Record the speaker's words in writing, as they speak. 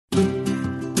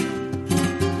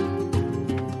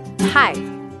Hi,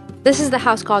 this is the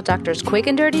House Call Doctor's quick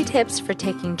and dirty tips for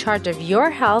taking charge of your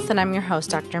health, and I'm your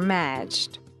host, Dr.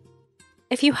 Majd.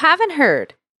 If you haven't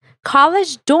heard,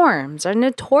 college dorms are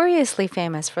notoriously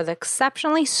famous for the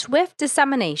exceptionally swift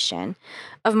dissemination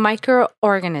of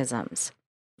microorganisms,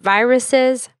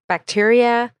 viruses,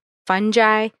 bacteria,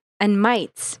 fungi, and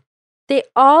mites. They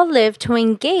all live to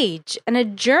engage in a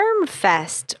germ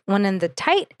fest when in the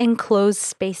tight, enclosed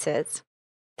spaces.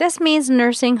 This means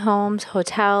nursing homes,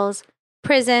 hotels,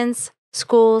 prisons,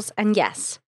 schools, and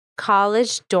yes,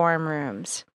 college dorm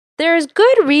rooms. There is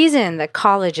good reason that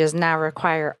colleges now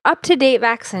require up-to-date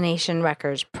vaccination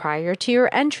records prior to your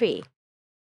entry.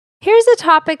 Here's a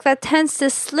topic that tends to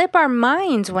slip our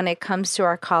minds when it comes to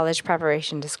our college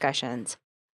preparation discussions: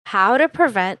 how to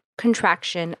prevent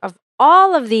contraction of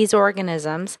all of these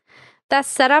organisms that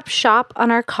set up shop on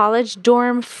our college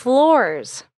dorm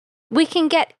floors. We can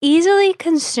get easily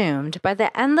consumed by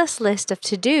the endless list of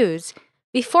to-dos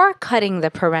before cutting the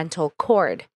parental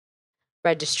cord.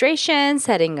 Registration,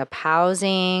 setting up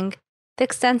housing, the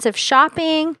extensive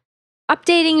shopping,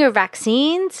 updating your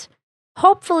vaccines,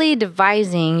 hopefully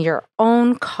devising your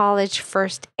own college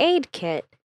first aid kit,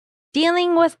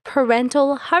 dealing with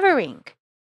parental hovering.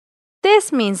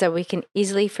 This means that we can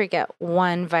easily forget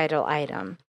one vital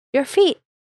item: your feet,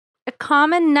 a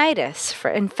common nidus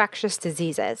for infectious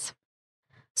diseases.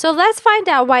 So let's find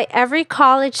out why every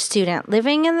college student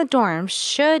living in the dorms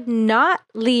should not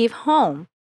leave home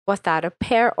without a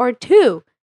pair or two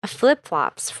of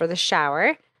flip-flops for the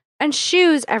shower and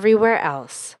shoes everywhere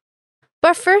else.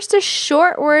 But first, a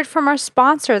short word from our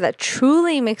sponsor that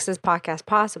truly makes this podcast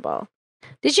possible.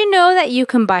 Did you know that you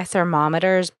can buy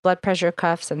thermometers, blood pressure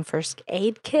cuffs, and first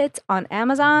aid kits on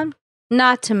Amazon?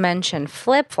 Not to mention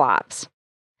flip-flops.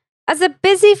 As a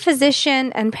busy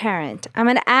physician and parent, I'm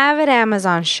an avid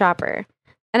Amazon shopper,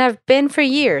 and I've been for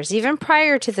years, even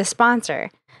prior to the sponsor.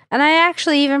 And I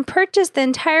actually even purchased the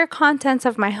entire contents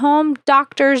of my home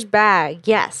doctor's bag,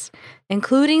 yes,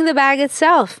 including the bag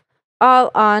itself, all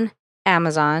on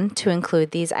Amazon to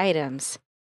include these items.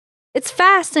 It's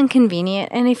fast and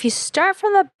convenient, and if you start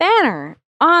from the banner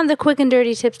on the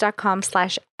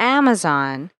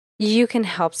quickanddirtytips.com/Amazon, you can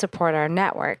help support our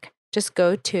network. Just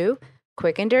go to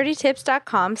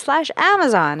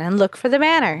quickanddirtytips.com/Amazon and look for the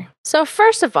banner. So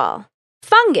first of all,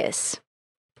 fungus.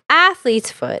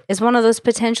 Athlete's foot is one of those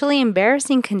potentially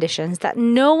embarrassing conditions that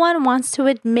no one wants to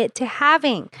admit to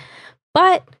having,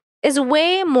 but is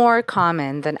way more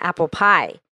common than apple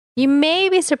pie. You may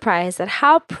be surprised at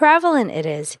how prevalent it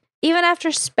is, even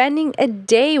after spending a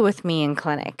day with me in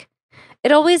clinic.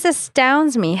 It always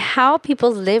astounds me how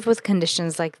people live with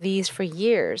conditions like these for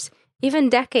years, even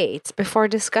decades, before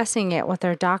discussing it with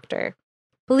their doctor.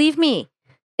 Believe me,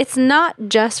 it's not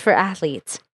just for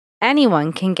athletes.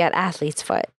 Anyone can get athlete's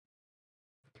foot.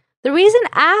 The reason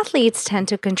athletes tend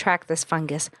to contract this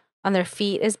fungus on their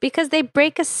feet is because they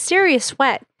break a serious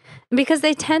sweat, and because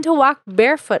they tend to walk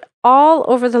barefoot all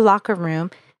over the locker room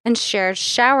and shared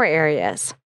shower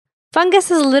areas.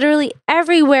 Fungus is literally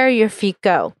everywhere your feet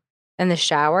go: in the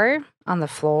shower, on the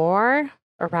floor,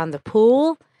 around the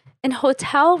pool, in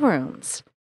hotel rooms,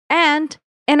 and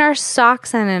in our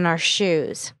socks and in our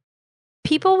shoes.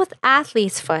 People with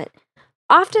athlete's foot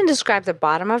often describe the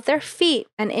bottom of their feet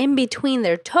and in between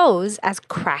their toes as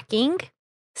cracking,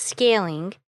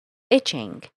 scaling,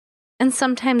 itching, and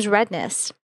sometimes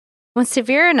redness. When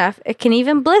severe enough, it can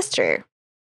even blister.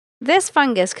 This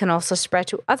fungus can also spread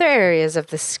to other areas of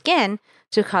the skin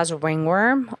to cause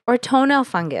ringworm or toenail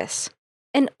fungus.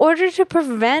 In order to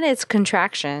prevent its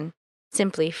contraction,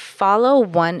 simply follow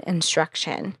one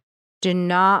instruction: do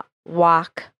not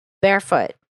walk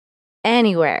barefoot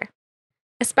anywhere,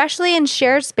 especially in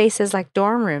shared spaces like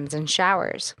dorm rooms and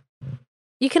showers.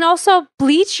 You can also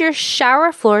bleach your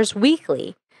shower floors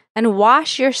weekly and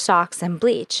wash your socks in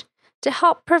bleach to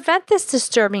help prevent this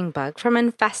disturbing bug from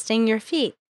infesting your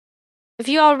feet. If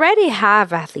you already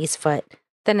have athlete's foot,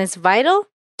 then it's vital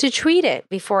to treat it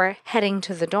before heading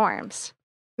to the dorms.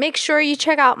 Make sure you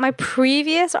check out my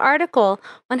previous article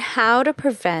on how to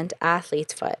prevent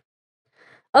athlete's foot.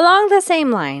 Along the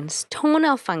same lines,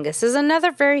 toenail fungus is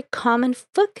another very common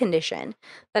foot condition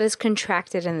that is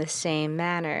contracted in the same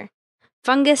manner.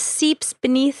 Fungus seeps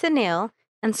beneath the nail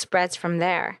and spreads from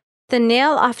there. The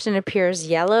nail often appears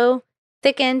yellow,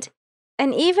 thickened,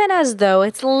 and even as though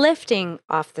it's lifting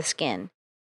off the skin.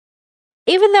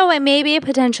 Even though it may be a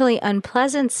potentially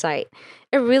unpleasant sight,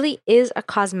 it really is a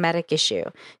cosmetic issue.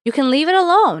 You can leave it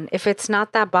alone if it's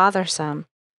not that bothersome.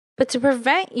 But to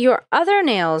prevent your other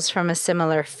nails from a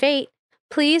similar fate,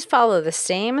 please follow the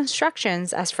same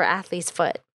instructions as for athlete's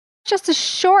foot. Just a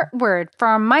short word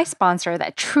from my sponsor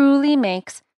that truly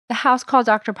makes the House Call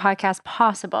Doctor podcast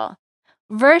possible.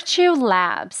 Virtue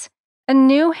Labs, a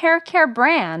new hair care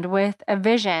brand with a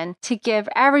vision to give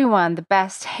everyone the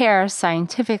best hair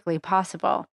scientifically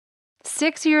possible.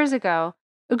 6 years ago,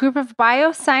 a group of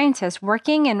bioscientists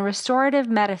working in restorative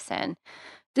medicine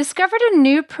discovered a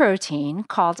new protein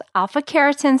called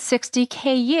alpha-keratin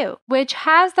 60Ku, which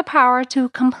has the power to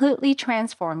completely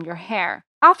transform your hair.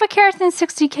 Alpha-keratin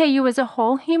 60Ku is a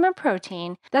whole human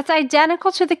protein that's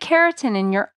identical to the keratin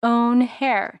in your own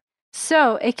hair,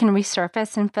 so it can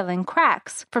resurface and fill in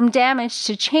cracks from damage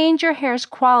to change your hair's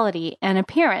quality and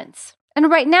appearance. And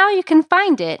right now you can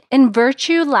find it in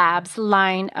Virtue Labs'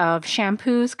 line of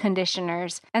shampoos,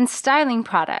 conditioners, and styling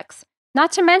products.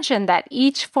 Not to mention that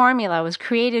each formula was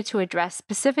created to address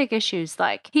specific issues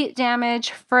like heat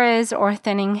damage, frizz, or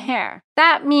thinning hair.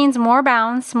 That means more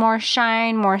bounce, more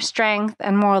shine, more strength,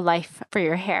 and more life for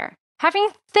your hair. Having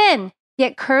thin,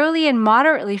 yet curly and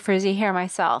moderately frizzy hair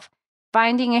myself,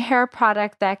 finding a hair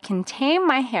product that can tame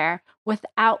my hair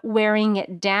without wearing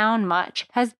it down much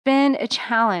has been a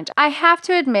challenge. I have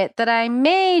to admit that I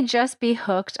may just be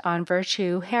hooked on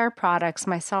Virtue hair products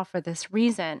myself for this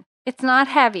reason. It's not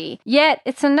heavy, yet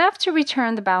it's enough to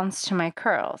return the bounce to my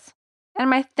curls. And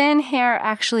my thin hair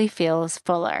actually feels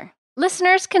fuller.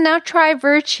 Listeners can now try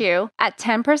Virtue at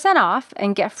 10% off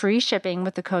and get free shipping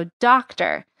with the code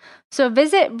DOCTOR. So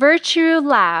visit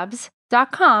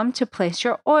virtuelabs.com to place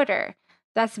your order.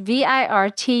 That's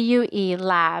VIRTUE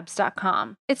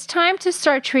labs.com. It's time to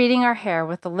start treating our hair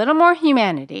with a little more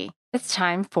humanity. It's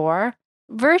time for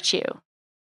Virtue.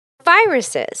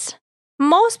 Viruses.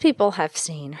 Most people have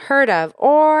seen, heard of,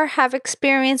 or have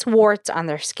experienced warts on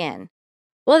their skin.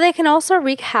 Well, they can also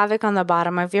wreak havoc on the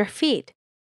bottom of your feet.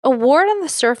 A wart on the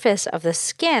surface of the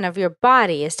skin of your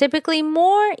body is typically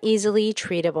more easily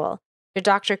treatable. Your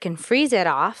doctor can freeze it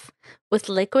off with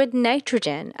liquid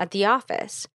nitrogen at the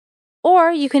office.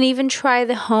 Or you can even try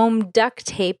the home duct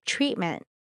tape treatment.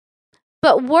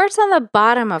 But warts on the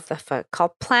bottom of the foot,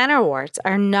 called plantar warts,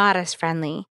 are not as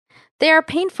friendly. They are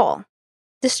painful.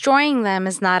 Destroying them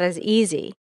is not as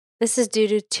easy. This is due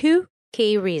to two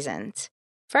key reasons.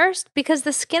 First, because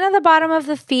the skin of the bottom of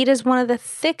the feet is one of the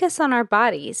thickest on our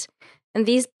bodies, and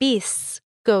these beasts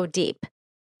go deep.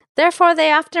 Therefore,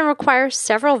 they often require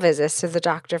several visits to the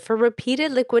doctor for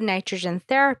repeated liquid nitrogen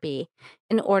therapy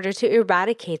in order to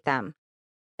eradicate them.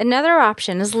 Another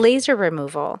option is laser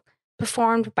removal,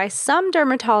 performed by some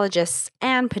dermatologists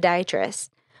and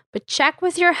podiatrists, but check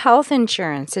with your health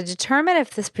insurance to determine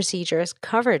if this procedure is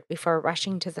covered before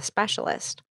rushing to the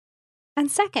specialist. And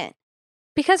second,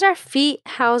 because our feet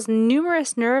house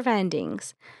numerous nerve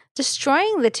endings,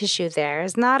 destroying the tissue there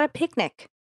is not a picnic.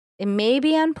 It may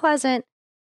be unpleasant,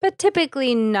 but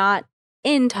typically not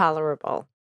intolerable.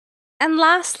 And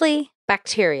lastly,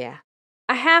 bacteria.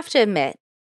 I have to admit,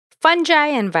 fungi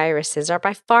and viruses are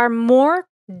by far more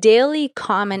daily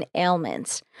common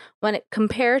ailments when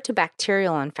compared to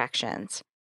bacterial infections.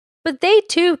 But they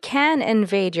too can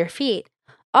invade your feet.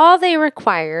 All they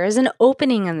require is an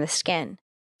opening in the skin.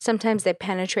 Sometimes they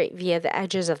penetrate via the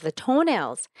edges of the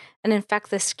toenails and infect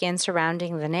the skin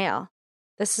surrounding the nail.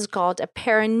 This is called a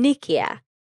paronychia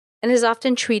and is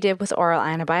often treated with oral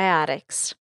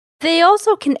antibiotics. They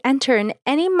also can enter in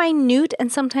any minute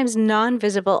and sometimes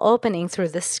non-visible opening through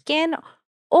the skin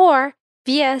or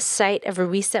via a site of a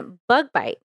recent bug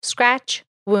bite, scratch,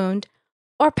 wound,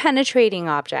 or penetrating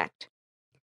object.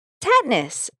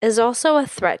 Tetanus is also a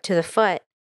threat to the foot.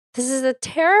 This is a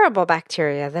terrible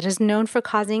bacteria that is known for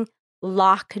causing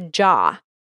lockjaw,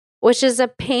 which is a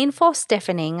painful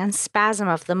stiffening and spasm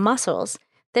of the muscles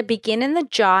that begin in the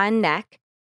jaw and neck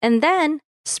and then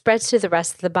spreads to the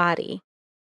rest of the body.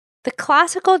 The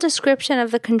classical description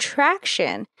of the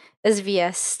contraction is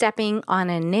via stepping on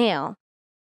a nail,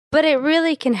 but it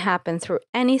really can happen through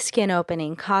any skin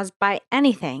opening caused by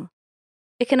anything.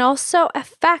 It can also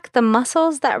affect the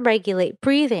muscles that regulate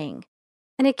breathing,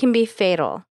 and it can be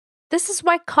fatal. This is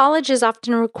why colleges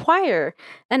often require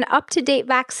an up-to-date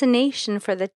vaccination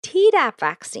for the Tdap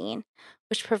vaccine,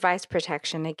 which provides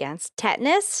protection against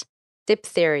tetanus,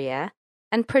 diphtheria,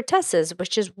 and pertussis,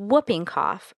 which is whooping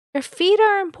cough. Your feet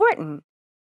are important.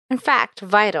 In fact,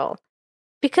 vital,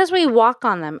 because we walk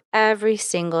on them every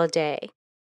single day.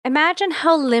 Imagine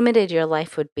how limited your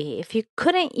life would be if you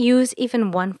couldn't use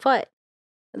even one foot.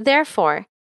 Therefore,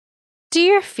 do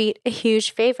your feet a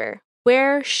huge favor.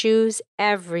 Wear shoes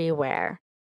everywhere.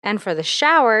 And for the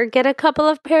shower, get a couple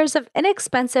of pairs of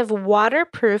inexpensive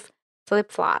waterproof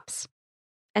flip-flops.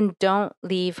 And don't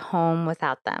leave home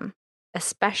without them,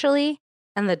 especially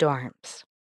in the dorms.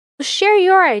 Share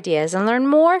your ideas and learn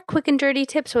more quick and dirty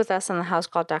tips with us on the House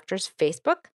Call Doctors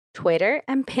Facebook, Twitter,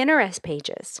 and Pinterest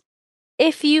pages.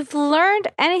 If you've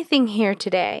learned anything here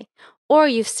today, or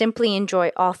you simply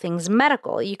enjoy all things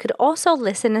medical, you could also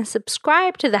listen and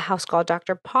subscribe to the House Call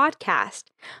Doctor podcast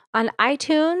on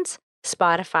iTunes,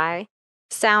 Spotify,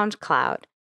 SoundCloud,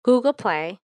 Google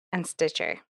Play, and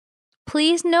Stitcher.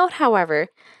 Please note, however,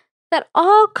 that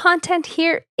all content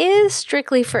here is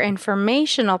strictly for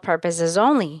informational purposes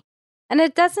only, and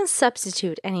it doesn't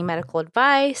substitute any medical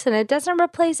advice, and it doesn't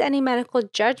replace any medical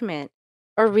judgment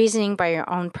or reasoning by your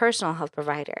own personal health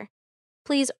provider.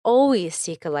 Please always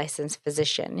seek a licensed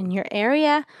physician in your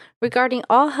area regarding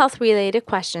all health-related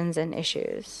questions and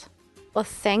issues. Well,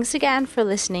 thanks again for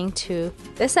listening to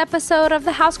this episode of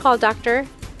the House Call Doctor.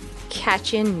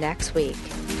 Catch you next week.